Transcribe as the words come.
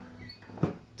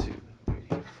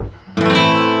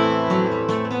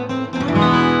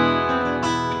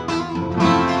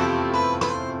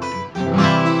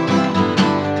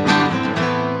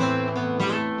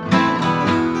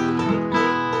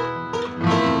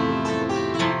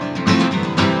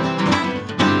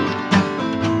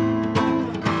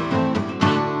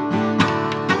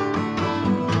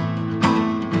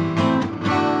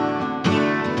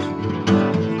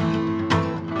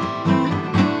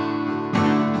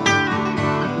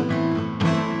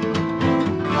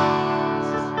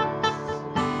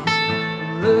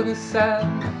inside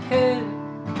my head,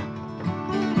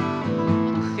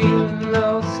 feeling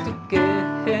lost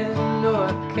again. No,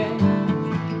 I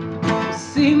can't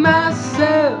see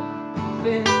myself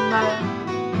in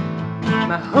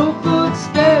my whole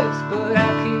footsteps, but I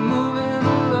keep moving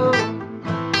along.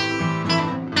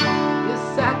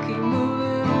 Yes, I keep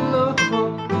moving along.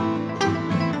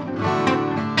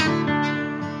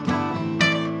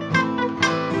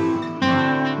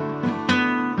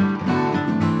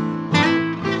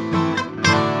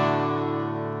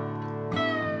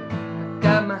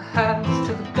 Got my eyes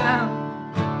to the ground,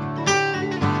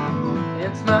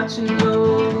 it's marching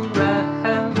all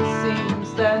around. It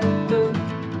seems that the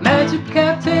magic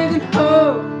have taken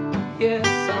hold. Yes,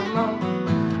 I'm on,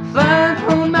 flying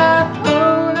on my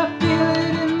own. I feel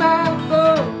it in my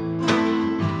bones.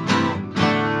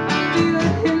 I feel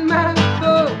it in my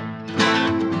bones.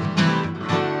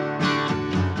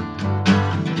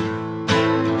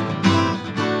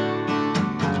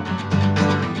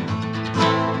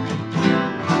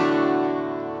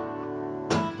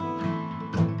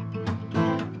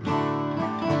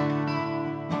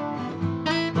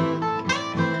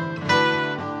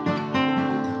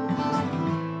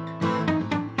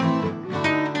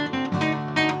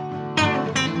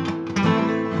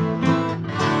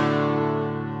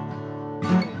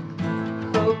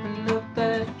 Open up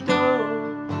that door,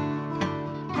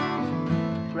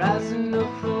 rising up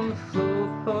from the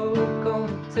floor,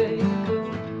 gonna take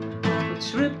a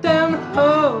trip down the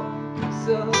halls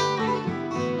of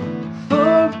these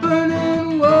four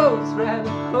burning walls.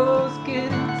 Rabbit holes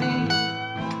getting deep,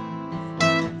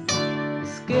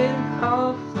 it's getting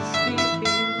awful steep.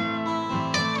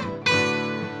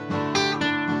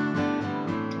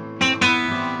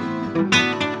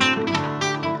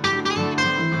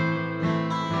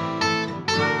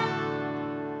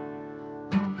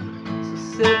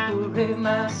 Separate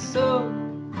my soul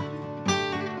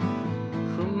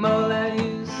from all I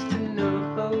used to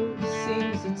know.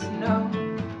 Seems it's now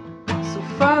so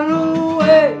far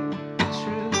away, the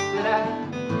truth that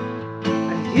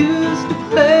I used to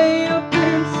play up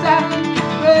inside the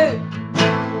head,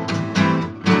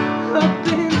 up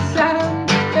inside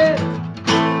the head.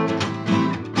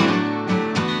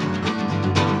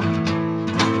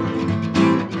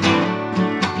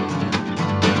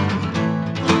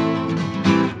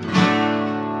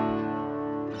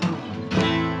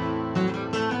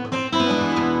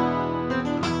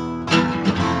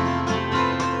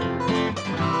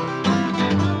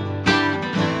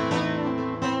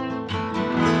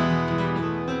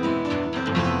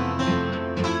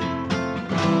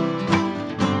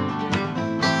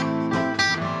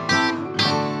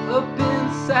 Up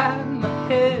inside my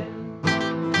head,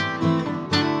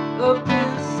 up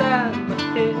inside